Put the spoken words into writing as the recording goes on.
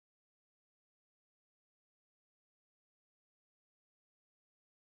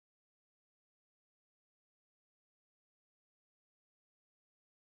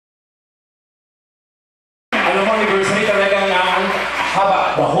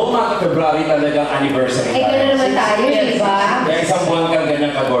the whole month of February talagang anniversary. Ay, gano'n naman tayo, di ba? Kaya isang buwan kang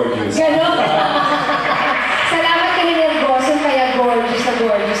ganyan ka-gorgeous. Gano'n? Salamat ka ni Nervoso, kaya gorgeous na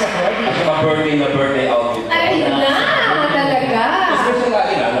gorgeous ako. At saka birthday na birthday outfit. Ay, na! Talaga! Especially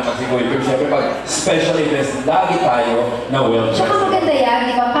lagi na, napasikoy. Pero siyempre pag special events, lagi tayo na well-dressed. Tsaka maganda yan,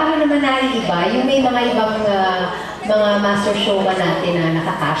 di ba? Paano naman naiiba? Yung may mga ibang mga master showman natin na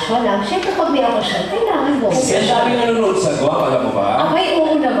naka-casual lang. Siyempre pag may okasyon, kailangan mo. Kaya sabi nanonood sa Guam, alam mo ba? Ay,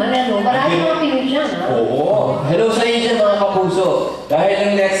 oo naman, ano? Marami mga Pinoy dyan, ha? Oo. Hello sa inyo dyan, mga kapuso. Dahil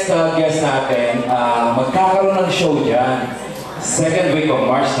ang next guest natin, magkakaroon ng show dyan. Second week of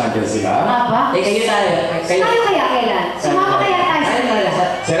March, nandiyan sila. Aba? Kayo tayo. Tayo kaya kailan? Sumama kaya tayo sa kanila?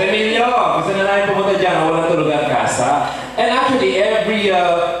 Sir Emilio, gusto na namin pumunta dyan, walang tulugan kasa. And actually, every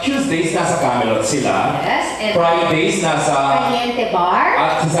Tuesdays, nasa Camelot sila. Yes. And Fridays, nasa... Caliente Bar.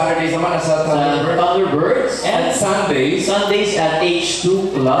 At sa Saturdays naman, nasa Thunderbirds. And Sundays Sundays at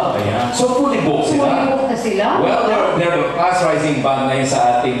H2 Club. Ayan. So fully booked sila. Fully booked na sila? Well, they're the fast-rising band na yun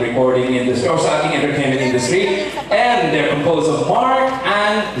sa ating recording industry, or sa ating entertainment industry. And they're composed of Mark,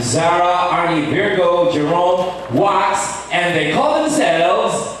 Ann, Zara, Arnie, Virgo, Jerome, Wax, and they call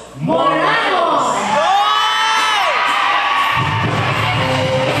themselves moranos.